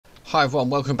Hi everyone,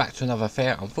 welcome back to another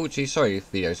fair. Unfortunately, sorry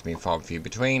if videos have been far and few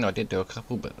between. I did do a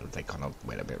couple, but they kind of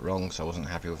went a bit wrong, so I wasn't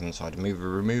happy with them, so I had to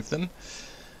remove them.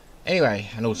 Anyway,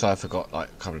 and also I forgot like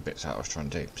a couple of bits that I was trying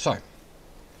to do. So,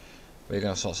 we're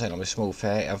going to start setting up this small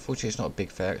fair. Unfortunately, it's not a big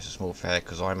fair, it's a small fair,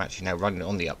 because I'm actually now running it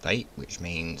on the update, which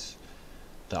means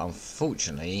that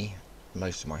unfortunately,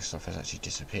 most of my stuff has actually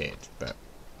disappeared, but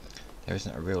there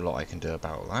isn't a real lot I can do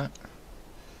about that.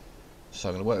 So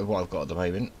I'm going to work with what I've got at the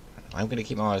moment. I'm going to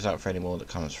keep my eyes out for any more that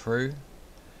comes through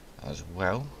as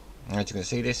well. And as you can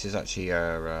see, this is actually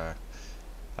a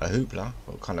hoopla,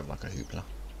 well, kind of like a hoopla,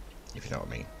 if you know what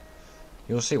I mean.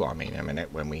 You'll see what I mean in a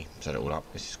minute when we set it all up.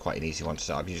 This is quite an easy one to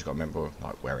set up. You just got to remember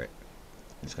like where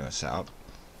it's going to set up,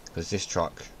 because this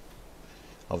truck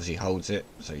obviously holds it,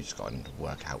 so you just got to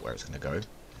work out where it's going to go.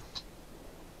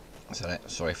 So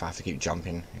sorry if I have to keep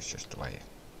jumping. It's just the way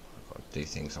I've got to do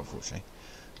things, unfortunately.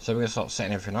 So we're going to start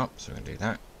setting everything up. So we're going to do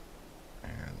that.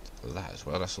 And that as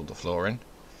well, that's all the flooring.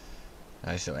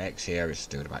 This little X here is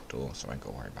still the back door, so I ain't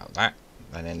got to worry about that.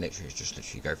 And then literally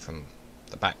go from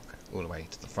the back all the way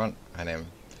to the front, and then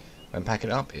when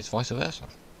packing it up it's vice versa.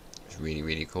 It's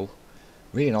really cool,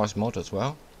 really nice mod as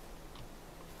well.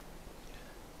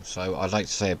 So I'd like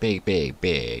to say a big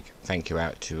thank you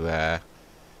out to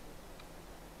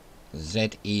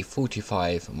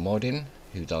ZE45 modding,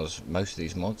 who does most of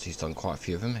these mods. He's done quite a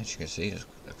few of them, as you can see. There's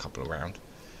a couple around.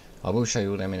 I will show you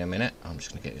all them in a minute. I'm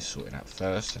just going to get this sorted out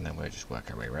first, and then we'll just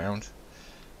work our way around.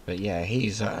 But yeah,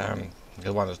 he's the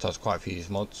one that does quite a few of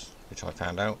these mods, which I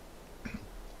found out.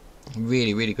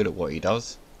 Really good at what he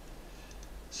does.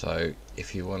 So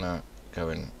if you want to go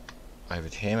and over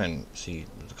to him and see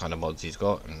the kind of mods he's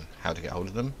got and how to get hold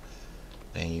of them,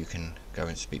 then you can go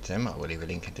and speak to him. I will leave a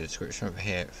link in the description over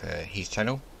here for his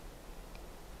channel.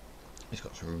 He's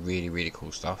got some really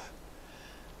cool stuff.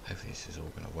 Hopefully this is all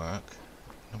going to work.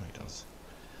 No, it does.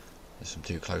 There's some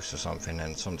too close to something,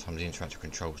 and sometimes the interactive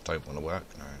controls don't want to work.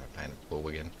 No, they're playing ball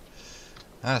again.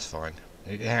 That's fine.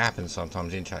 It happens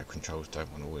sometimes. Interactive controls don't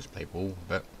want to always play ball,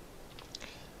 but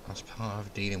that's part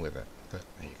of dealing with it. But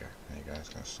there you go. There you go. It's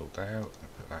going to sort that out. I'll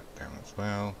put that down as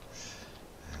well,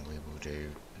 and we will do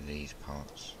these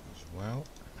parts as well.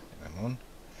 Get them on,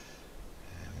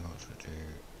 and we might also do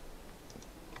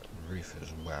the roof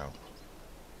as well.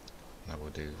 Now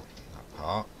we'll do that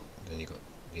part. Then you've got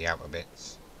the outer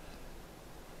bits,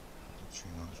 which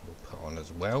we might as well put on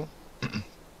as well.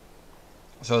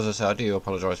 So as I said, I do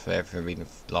apologise for everything being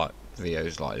like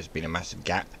videos like there's been a massive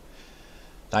gap.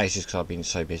 That is just because I've been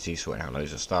so busy sorting out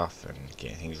loads of stuff and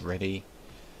getting things ready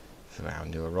for our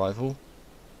new arrival.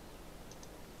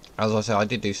 As I said, I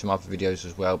did do some other videos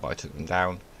as well, but I took them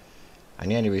down, and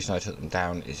the only reason I took them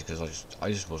down is because I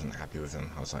just wasn't happy with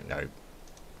them. I was like, no,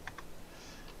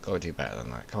 gotta do better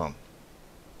than that. Come on.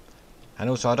 And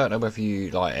also, I don't know whether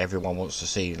you like everyone wants to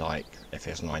see like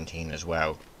FS19 as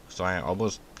well. So I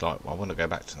was like, I want to go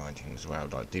back to 19 as well.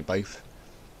 Like do both,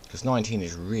 because 19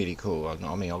 is really cool.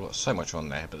 I mean, I've got so much on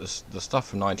there, but the stuff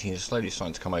from 19 is slowly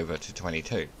starting to come over to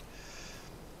 22.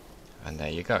 And there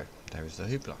you go. There is the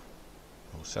hoopla,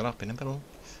 all set up in the middle,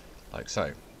 like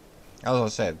so. As I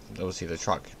said, obviously the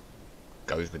truck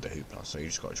goes with the hoopla, so you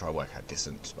just got to try and work out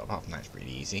distance. But apart from that, it's really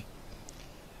easy.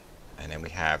 And then we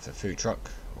have the food truck,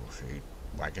 or food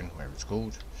wagon, whatever it's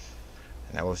called.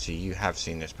 And now obviously you have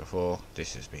seen this before.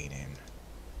 This has been in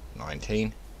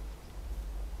 19,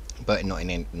 but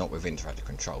not with interactive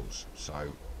controls.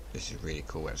 So this is really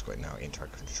cool. It's got now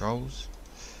interactive controls.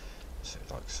 So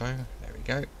like so, there we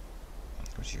go.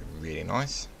 Which is really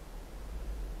nice.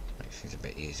 Makes things a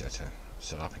bit easier to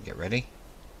set up and get ready.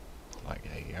 Like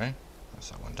there you go. That's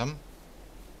that one done.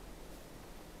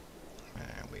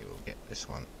 And we will get this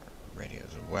one ready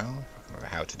as well, if I can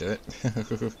remember how to do it.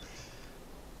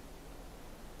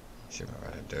 Should remember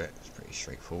how to do it. It's pretty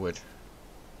straightforward.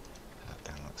 Put that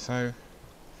down like so.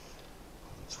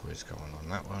 Toys going on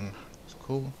that one. It's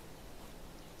cool.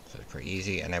 So it's pretty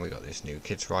easy. And then we got this new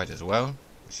kids ride as well,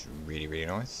 which is really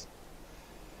nice.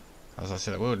 As I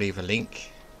said, I will leave a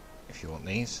link if you want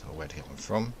these, or where to get them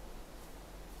from.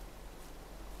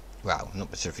 Well, not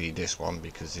specifically this one,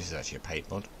 because this is actually a paid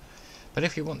mod. But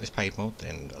if you want this paid mod,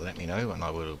 then let me know, and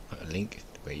I will put a link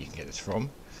where you can get this from.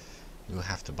 You will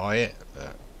have to buy it,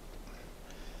 but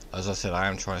as I said, I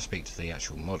am trying to speak to the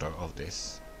actual modder of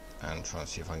this and trying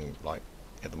to see if I can like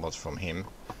get the mods from him.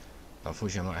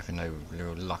 Unfortunately, I'm not having no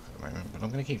real luck at the moment, but I'm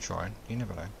going to keep trying. You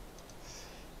never know.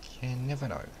 You never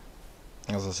know.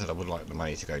 As I said, I would like the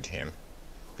money to go to him,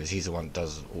 because he's the one that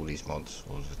does all these mods,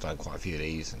 or has done quite a few of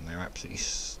these, and they're absolutely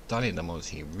stunning, the mods.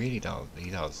 He really does. He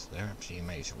does. They're absolutely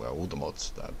amazing. Well, all the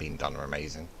mods that have been done are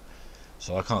amazing,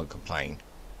 so I can't complain.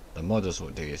 the mod will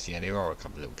sort of do this. Yeah, there are a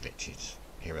couple of little glitches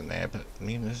here and there, but I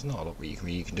mean, there's not a lot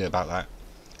you can do about that.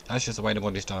 That's just the way the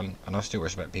mod is done, and I still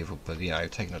respect people for, you know,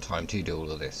 taking the time to do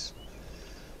all of this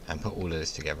and put all of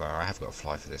this together. I have got a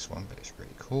fly for this one, but it's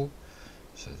pretty cool.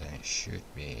 So then it should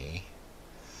be,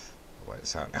 I'll work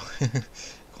this out now.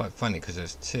 Quite funny because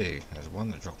there's two. There's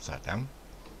one that drops that down.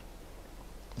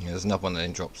 There's another one that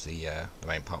then drops the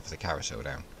main part for the carousel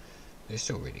down. It's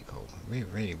still really cool.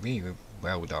 Really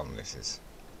well done. This is.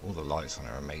 All the lights on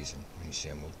are amazing when you see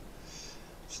them all.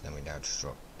 So then we now just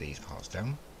drop these parts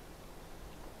down.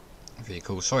 Really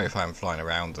cool. Sorry if I'm flying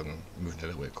around and moving a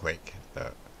little bit quick,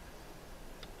 but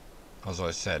as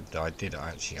I said, I did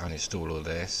actually uninstall all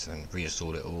this and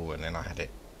reinstall it all, and then I had it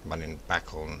running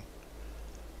back on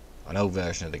an old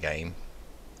version of the game,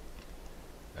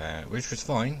 which was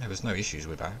fine. There was no issues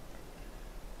with that,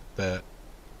 but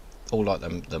all like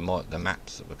the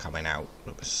maps that were coming out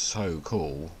that were so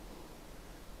cool,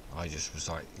 I just was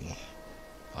like, yeah,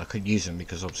 I couldn't use them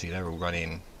because obviously they're all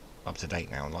running up to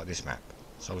date now, like this map.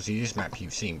 So obviously this map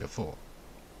you've seen before.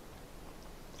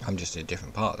 I'm just in a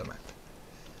different part of the map.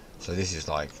 So this is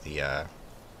like the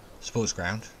sports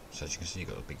ground. So as you can see, you've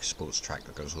got a big sports track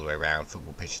that goes all the way around,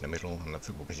 football pitch in the middle, and the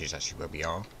football pitch is actually where we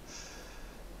are.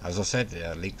 As I said,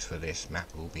 links for this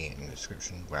map will be in the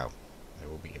description. Well, there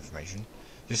will be information.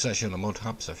 This is actually on the mod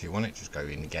hub, so if you want it, just go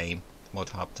in the game, mod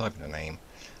hub, type in the name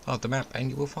of the map, and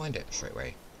you will find it straight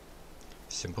away.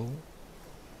 Simple.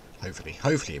 Hopefully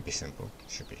it'll be simple.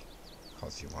 Should be.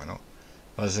 Can't see why not.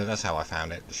 But that's how I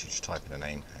found it. You should just type in the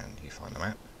name and you find the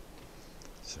map.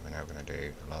 So we're now going to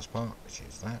do the last part, which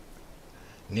is that.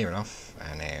 Near enough,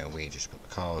 and now we just put the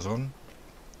cars on.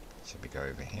 So we go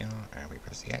over here and we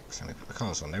press the X and we put the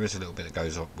cars on. There is a little bit that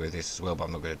goes up with this as well, but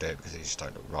I'm not going to do it because it just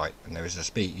don't look right. And there is a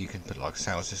speak, you can put like a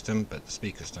sound system, but the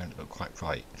speakers don't look quite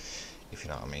right, if you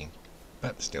know what I mean.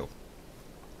 But still,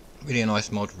 really a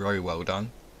nice mod, very well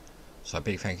done. So a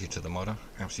big thank you to the modder,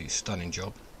 absolutely stunning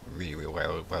job, really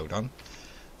well done.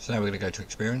 So now we're going to go to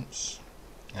experience.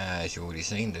 As you've already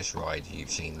seen, this ride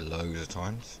you've seen loads of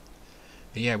times.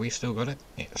 But yeah, we've still got it,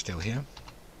 it's still here.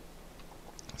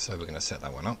 So we're going to set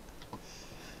that one up.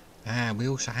 And we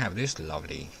also have this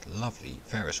lovely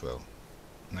Ferris wheel.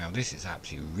 Now this is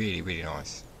absolutely really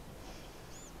nice.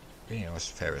 Really nice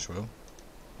Ferris wheel.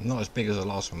 Not as big as the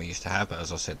last one we used to have, but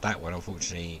as I said, that one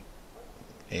unfortunately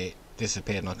it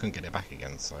disappeared and I couldn't get it back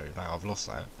again, so now I've lost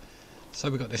that. So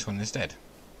we got this one instead.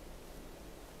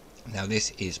 Now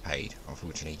this is paid,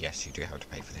 unfortunately. Yes, you do have to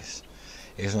pay for this.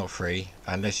 It is not free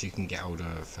unless you can get hold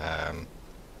of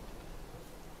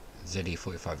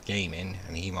ZE45 Gaming,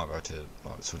 and he might be able to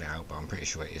like, sort it out, but I'm pretty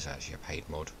sure it is actually a paid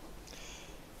mod.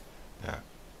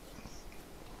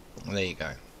 There you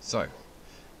go. So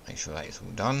make sure that it's all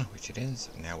done, which it is.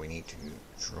 Now we need to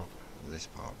drop this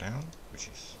part down, which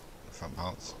is the front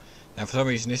parts. Now for some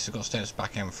reason this has got steps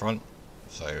back and front,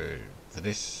 so for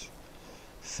this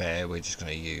fair we're just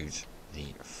going to use the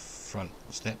front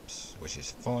steps, which is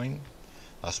fine.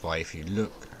 That's why if you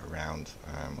look around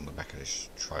on the back of this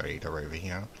trailer over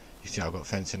here, you see I've got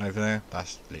fencing over there.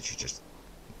 That's literally just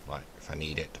like if I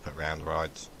need it to put around the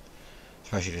rides,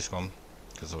 especially this one,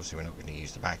 because obviously we're not going to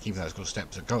use the back. Even though it's got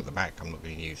steps that go at the back, I'm not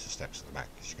going to use the steps at the back,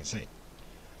 as you can see.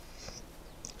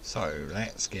 So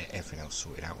let's get everything else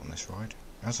sorted out on this ride.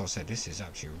 As I said, this is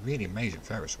actually a really amazing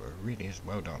Ferris wheel. It really is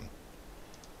well done.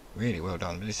 Really well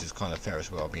done. But this is kind of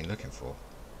Ferris wheel I've been looking for.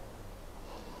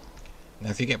 Now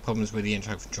if you get problems with the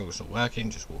intro controls not working,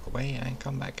 just walk away and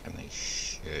come back and they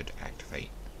should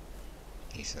activate,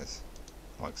 he says,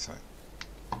 like so.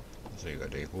 That's all you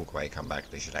got to do, walk away, come back,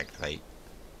 they should activate.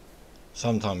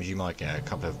 Sometimes you might get a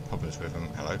couple of problems with them.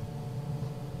 Hello?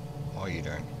 What are you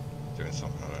doing? Doing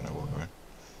something, I don't know what.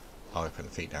 I'll put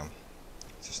the feet down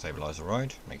to stabilise the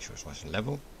ride, make sure it's nice and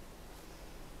level.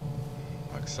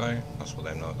 Like so, that's what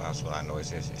that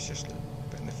noise is, it's just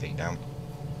putting the feet down.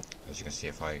 As you can see,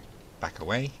 if I back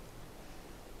away,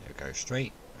 it'll go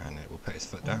straight and it will put its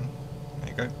foot down. There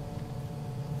you go.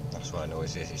 That's what that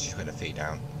noise is, it's just putting the feet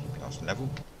down, keep it nice and level.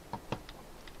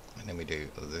 And then we do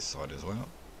this side as well,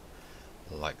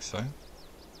 like so.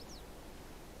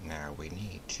 Now we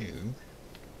need to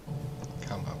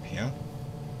come up here.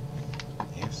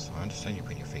 Yes, I understand you're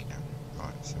putting your feet down.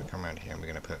 Right, so we come around here and we're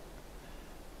going to put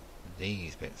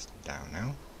these bits down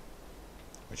now,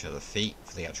 which are the feet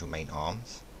for the actual main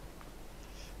arms.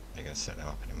 They're going to set them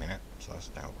up in a minute, so that's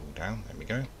down, all down. There we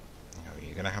go. Now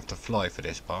you're going to have to fly for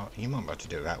this part. You might be able to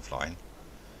do it without flying.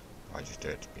 I just do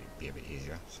it to be a bit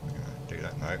easier. So we're going to do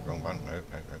that. No, wrong one. No.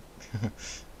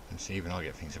 And see, even I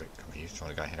get things a bit confused, trying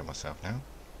to go ahead of myself now.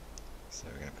 So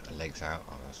we're going to put the legs out.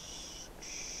 Oh, that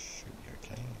should be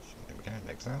okay. So there we go,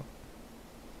 legs out.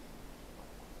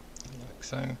 like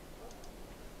so.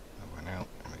 That one out,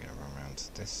 and we're going to run around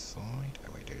to this side,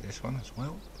 and we do this one as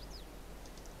well.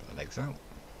 Put the legs out,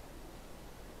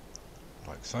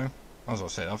 like so. As I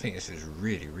said, I think this is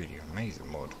really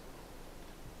amazing mod.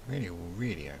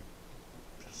 Really, I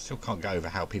still can't get over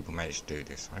how people manage to do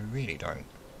this. I really don't.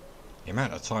 The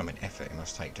amount of time and effort it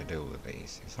must take to do all of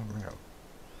these is unreal.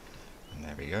 And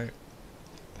there we go.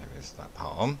 There is that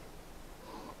part on,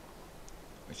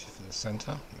 which is for the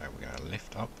centre. Now we're going to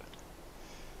lift up,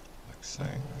 like so.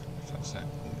 That's it.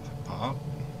 Lift that part up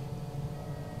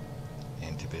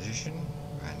into position,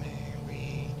 and then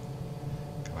we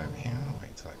go over here. Wait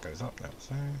until that goes up, like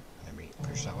so. And then we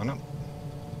push that one up,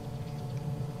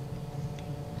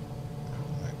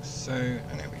 like so,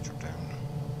 and then we drop down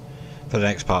for the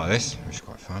next part of this, which is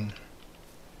quite fun.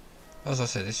 As I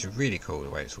said, this is really cool the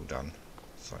way it's all done.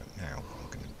 So now what I'm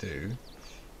going to do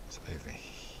is over here,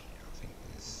 I think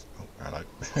there's, oh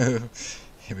hello,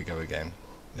 here we go again.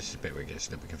 This is a bit where it gets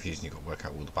a little bit confusing, you've got to work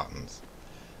out all the buttons.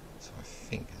 So I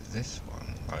think this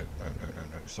one, no,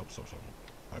 stop, no,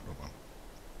 wrong one.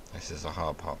 This is the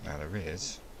hard part now, there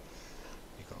is,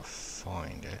 you've got to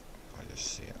find it, I just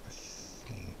see it, I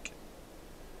think,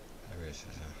 there is,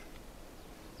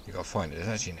 you've got to find it, there's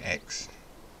actually an X,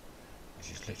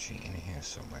 which is literally in here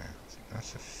somewhere. I think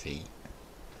that's a feet.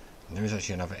 And there is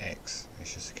actually another X.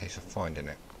 It's just a case of finding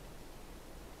it.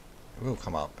 It will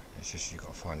come up. It's just you've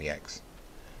got to find the X.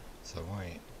 So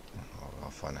I'll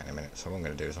find that in a minute. So what I'm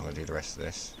going to do is I'm going to do the rest of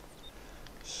this.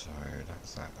 So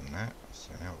that's that and that.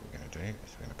 So now what we're going to do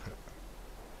is we're going to put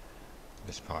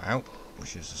this part out,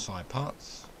 which is the side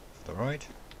parts for the ride.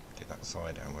 Do that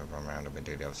side and we'll run around and we'll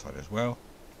do the other side as well.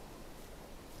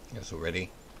 That's all ready.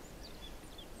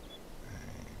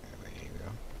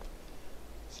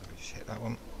 Hit that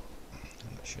one,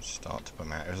 and that should start to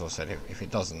come out. As I said, if it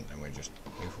doesn't, then we just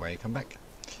move away, come back,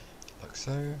 like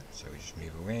so. So we just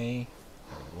move away,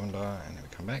 wander, and then we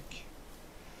come back.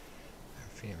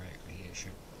 And theoretically, it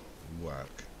should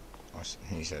work.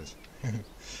 He says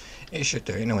it should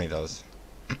do. It normally does.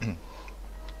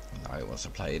 No, it wants to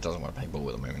play. It doesn't want to play ball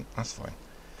at the moment. That's fine.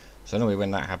 So normally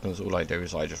when that happens, all I do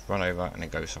is I just run over and then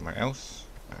go somewhere else.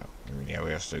 Well, really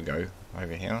nowhere else to go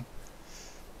over here.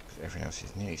 Everything else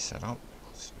is nearly set up.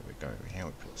 So we go over here,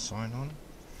 we put the sign on.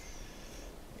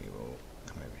 We will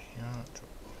come over here, drop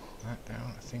that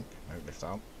down, I think. No, lift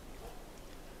up.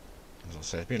 As I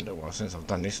said, it's been a little while since I've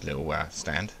done this little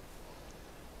stand.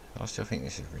 I still think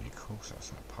this is really cool, so that's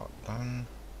that part done.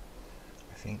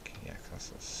 I think, yeah, that's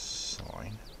the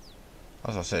sign.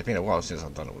 As I said, it's been a while since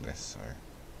I've done all this, so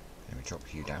let me drop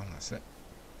you down, that's it.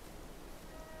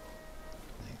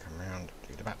 And then come around,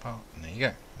 do the back part, and there you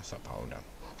go. That's that part all done.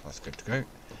 That's good to go.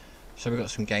 So we've got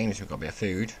some games, we've got a bit of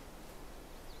food.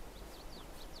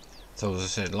 So as I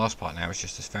said, the last part now is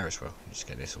just this Ferris wheel. Just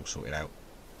get this all sorted out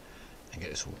and get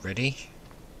this all ready.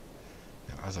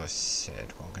 Now, as I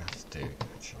said, what I'm going to have to do,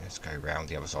 actually, let's go around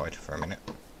the other side for a minute.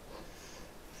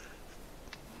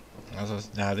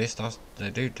 Now they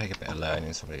do take a bit of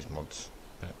learning, some of these mods,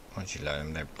 but once you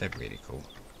learn them, they're really cool.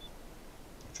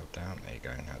 Drop down, there you go,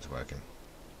 now it's working.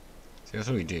 So that's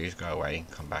all we do is go away,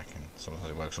 come back, and sometimes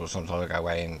it works, or sometimes I go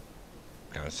away and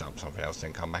go and set up something else,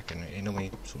 then come back and it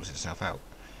normally sorts itself out.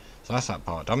 So that's that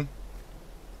part done.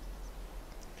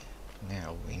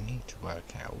 Now we need to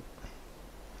work out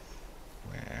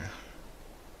where.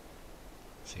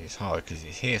 See, it's hard because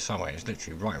it's here somewhere, it's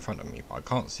literally right in front of me, but I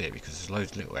can't see it because there's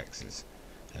loads of little X's.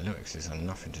 And little X's are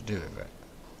nothing to do with it.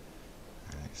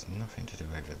 And it's nothing to do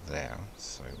over there,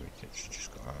 so we literally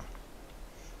just gotta.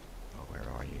 Oh, where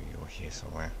are you? You're here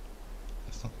somewhere.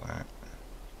 That's not that.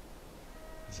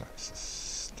 That's a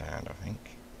stand, I think.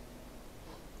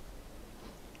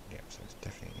 Yep, so it's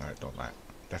definitely, no, not that.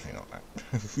 Definitely not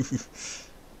that.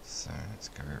 So let's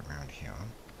go around here.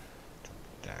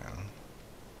 Drop down.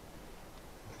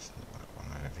 That's not that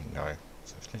one, I don't think, no.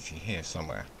 So it's literally here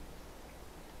somewhere.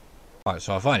 Right,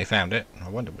 so I finally found it. I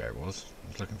wondered where it was.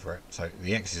 I was looking for it. So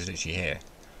the X is literally here.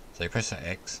 So you press that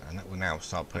X and that will now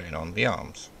start putting on the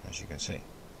arms, as you can see.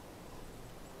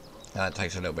 Now that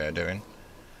takes a little bit of doing.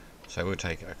 So we'll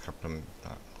take a couple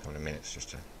of minutes just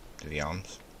to do the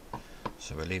arms.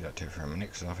 So we'll leave that to it for a minute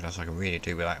because nothing else I can really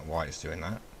do with that while it's doing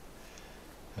that.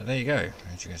 But there you go.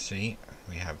 As you can see,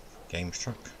 we have games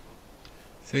truck,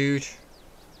 food,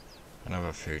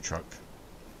 another food truck,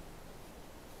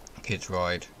 kids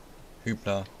ride,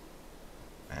 hoopla,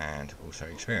 and also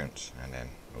experience, and then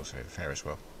also the Ferris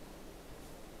wheel.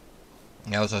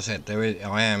 Now, as I said, it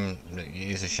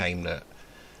is a shame that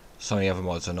some of the other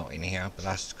mods are not in here, but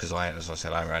that's because as I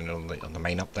said, I ran on the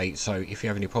main update. So if you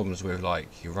have any problems with, like,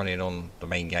 you're running on the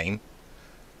main game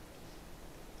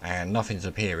and nothing's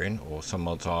appearing, or some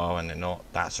mods are and they're not,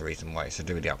 that's the reason why. It's to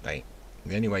do with the update.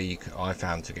 The only way I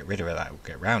found to get rid of it, that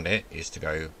get around it, is to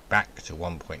go back to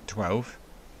 1.12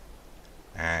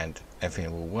 and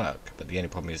everything will work. But the only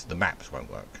problem is the maps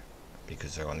won't work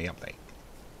because they're on the update.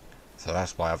 So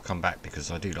that's why I've come back, because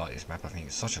I do like this map. I think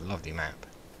it's such a lovely map,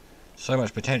 so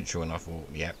much potential, and I thought,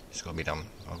 yep, it's got to be done.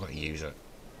 I've got to use it.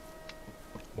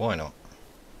 Why not?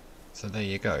 So there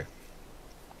you go.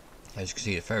 As you can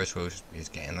see, the Ferris wheel is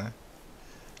getting there.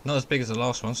 Not as big as the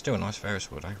last one, still a nice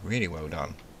Ferris wheel though. Really well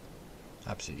done.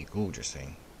 Absolutely gorgeous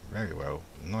thing. Very well.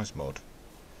 Nice mod.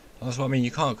 That's what I mean,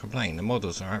 you can't complain. The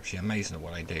models are actually amazing at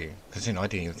what they do. Because I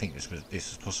didn't even think this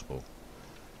was possible.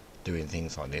 Doing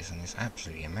things like this, and it's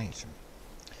absolutely amazing.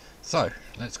 So,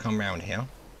 let's come round here.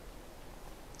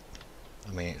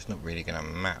 I mean, it's not really going to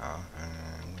matter.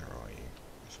 Where are you?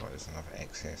 That's right, there's another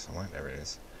X here somewhere. There it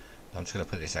is. I'm just going to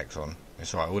put this X on.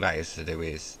 It's right, all that is to do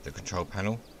is the control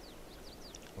panel.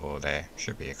 Or there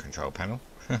should be a control panel.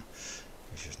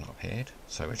 Which has not appeared.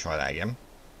 So we'll try that again.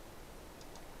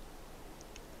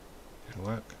 It'll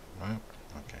work. Right.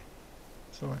 Okay.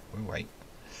 It's alright, we'll wait.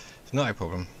 It's not a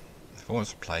problem. If I want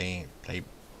to play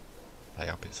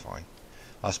up, it's fine.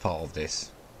 That's part of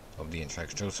this, of the intro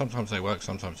control. Sometimes they work,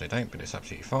 sometimes they don't, but it's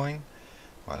absolutely fine.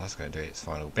 Right, that's going to do its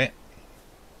final bit,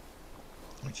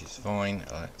 which is fine.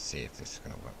 Let's see if this is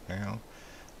going to work now.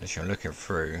 Unless you're looking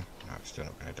through, no, it's still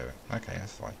not going to do it. Okay,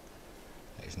 that's fine.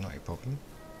 That is not a problem.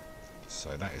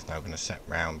 So that is now going to set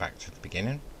round back to the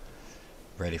beginning,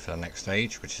 ready for the next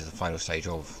stage, which is the final stage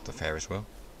of the Ferris wheel.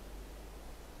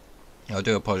 I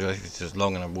do apologise if it's just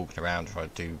long and I'm walking around trying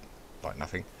to do like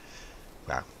nothing.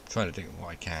 Well, trying to do what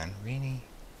I can, really.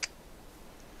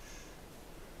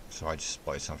 So I just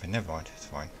spotted something, never mind, it's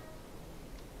fine.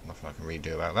 Nothing I can really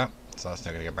do about that. So that's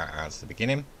now going to go back out to the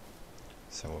beginning.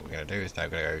 So what we're going to do is now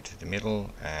going to go to the middle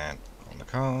and on the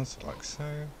cars, like so.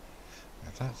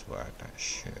 If that's worked, that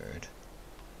should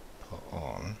put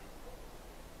on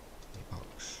the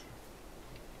box.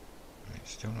 And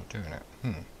it's still not doing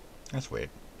it. That's weird.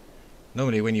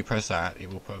 Normally when you press that,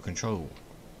 it will put a control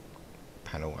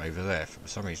panel over there. For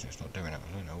some reason it's not doing it,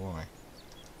 I don't know why.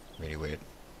 Really weird.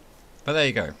 But there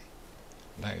you go.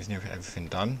 That is nearly everything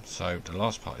done. So the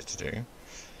last part is to do.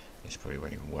 This probably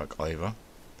won't even work over.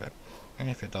 But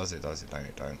if it does, it does. It don't,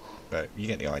 it don't. But you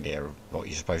get the idea of what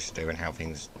you're supposed to do and how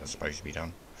things are supposed to be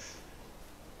done.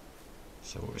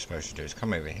 So what we're supposed to do is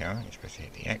come over here. You're supposed to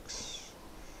hit the X.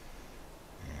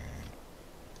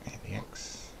 And hit the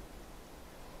X.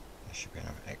 There should be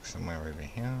another X somewhere over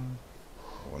here.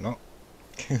 Or not.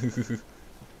 Alright,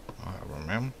 I'll run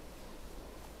around.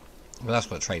 Well, that's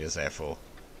what the trailer's there for.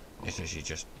 It's actually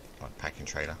just like packing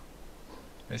trailer.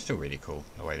 But it's still really cool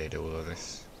the way they do all of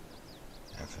this.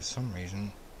 And for some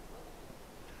reason,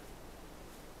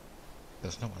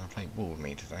 does not want to play ball with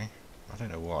me today. I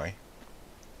don't know why.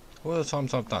 All the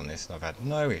times I've done this, I've had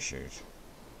no issues.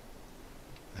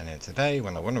 And then today,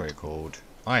 when I want to record,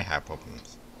 I have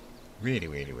problems. Really,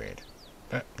 really weird.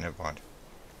 But never mind.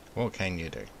 What can you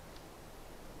do?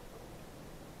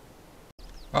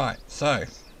 Right, so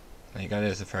there you go.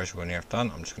 There's the Ferris wheel near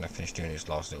done. I'm just going to finish doing these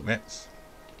last little bits.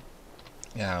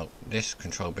 Now, this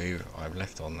control booth I've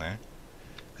left on there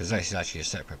because this is actually a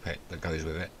separate bit that goes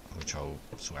with it, which I'll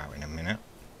sort out in a minute.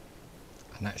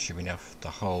 And that should be enough. The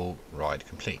whole ride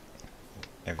complete.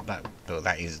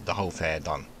 That is the whole fair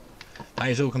done. That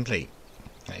is all complete.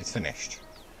 That is finished.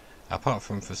 Apart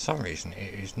from, for some reason,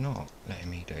 it is not letting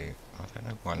me do. I don't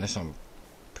know why. Unless I'm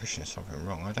pushing something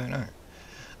wrong. I don't know.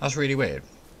 That's really weird.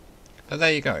 But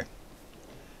there you go.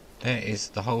 There is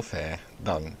the whole fair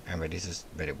done and ready to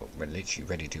we're literally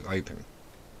ready to open.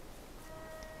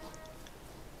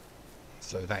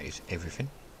 So that is everything.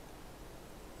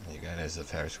 There you go, there's the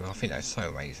Ferris wheel. I think that's so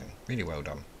amazing. Really well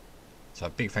done. So a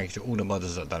big thank you to all the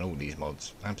modders that have done all these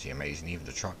mods. Absolutely amazing. Even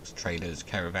the trucks, trailers,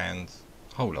 caravans,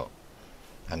 whole lot.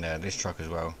 And this truck as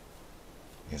well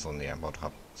is on the mod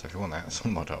hub. So if you want that, it's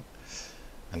on the mod hub.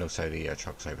 And also the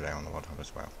trucks over there on the mod hub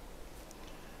as well.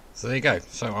 So there you go.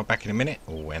 So I'll be back in a minute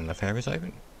when the fair is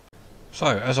open. So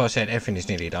as I said, everything is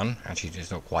nearly done. Actually,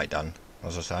 it's not quite done.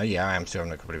 As I say, yeah, I am still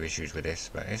having a couple of issues with this,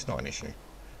 but it's not an issue.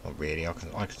 Not really. I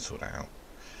can sort that out.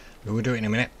 We will do it in a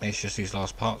minute. It's just these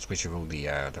last parts, which are all the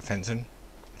fencing,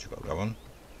 which I've got to go on.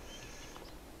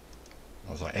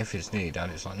 I was like, if it's nearly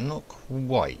done, it's like, not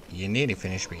quite. You're nearly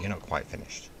finished, but you're not quite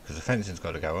finished. Because the fencing's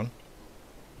got to go on.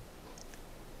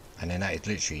 And then that is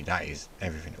literally, that is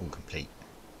everything all complete.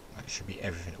 That should be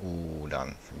everything all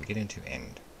done, from beginning to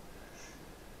end.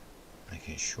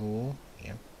 Making sure,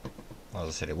 yeah. As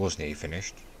I said, it was nearly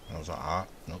finished. And I was like,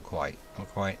 not quite, not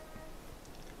quite.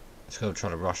 It's going to try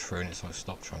to rush through, and it's like,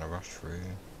 stop trying to rush through.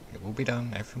 It will be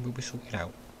done. Everything will be sorted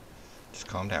out. Just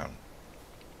calm down.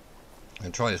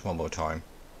 And try this one more time.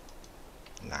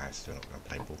 Nah, it's still not going to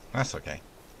play ball. That's okay.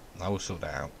 I will sort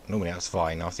that out. Normally that's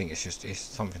fine. I think it's just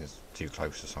something that's too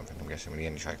close or something. I'm guessing with the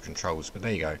energy controls. But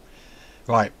there you go.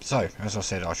 Right. So as I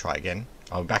said, I'll try again.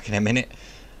 I'll be back in a minute.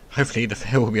 Hopefully the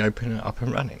fair will be open and up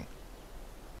and running.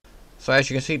 So as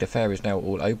you can see, the fair is now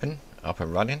all open, up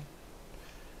and running.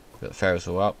 But the fair is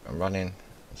all up and running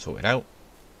and sorted out.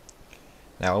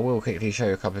 Now I will quickly show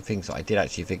you a couple of things that I did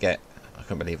actually forget. I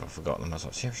couldn't believe I forgot them. I was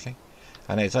like, seriously?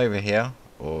 And it's over here,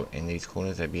 or in these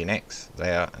corners, there'd be an X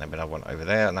there, and then another one over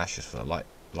there, and that's just for the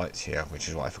lights here, which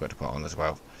is what I forgot to put on as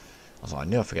well. I was like, I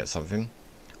knew I'd forget something.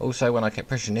 Also, when I kept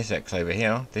pushing this X over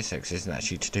here, this X isn't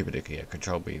actually to do with the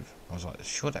control beam. I was like,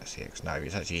 sure that's the X. No,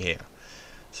 it's actually here.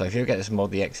 So if you get this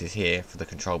mod, the X is here for the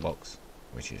control box,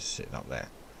 which is sitting up there.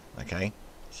 Okay?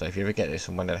 So if you ever get this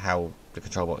and wonder how the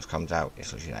control box comes out,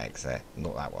 it's literally that X there,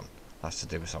 not that one. That's to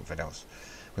do with something else,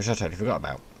 which I totally forgot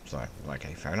about. So,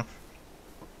 okay, fair enough.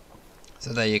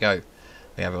 So there you go.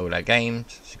 We have all our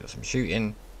games. So you've got some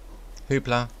shooting,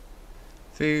 hoopla,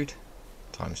 food,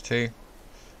 ×2.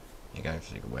 You go,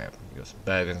 so you got some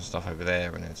burgers and stuff over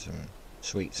there, and then some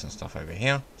sweets and stuff over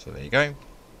here. So there you go.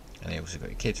 And you also got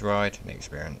your kids ride and the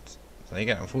experience. So there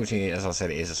you go. Unfortunately, as I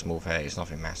said, it is a small fair. It's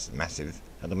nothing massive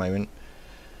at the moment.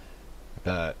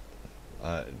 But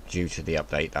due to the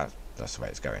update, that's the way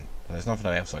it's going. So there's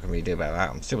nothing else I can really do about that.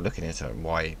 I'm still looking into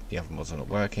why the other mods are not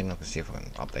working. I can see if I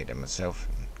can update them myself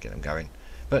and get them going.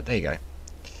 But there you go.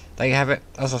 There you have it.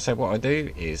 As I said, what I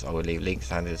do is I will leave links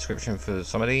down in the description for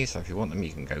some of these. So if you want them,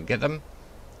 you can go get them.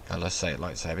 And let's say,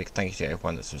 like to say a big thank you to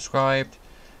everyone that's subscribed.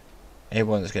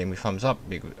 Everyone that's giving me thumbs up,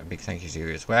 a big thank you to you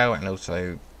as well. And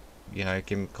also, you know,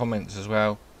 give me comments as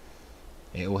well.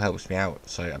 It all helps me out.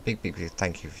 So a big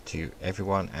thank you to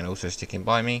everyone, and also sticking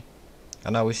by me.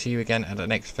 And I will see you again at the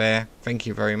next fair. Thank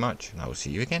you very much, and I will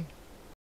see you again.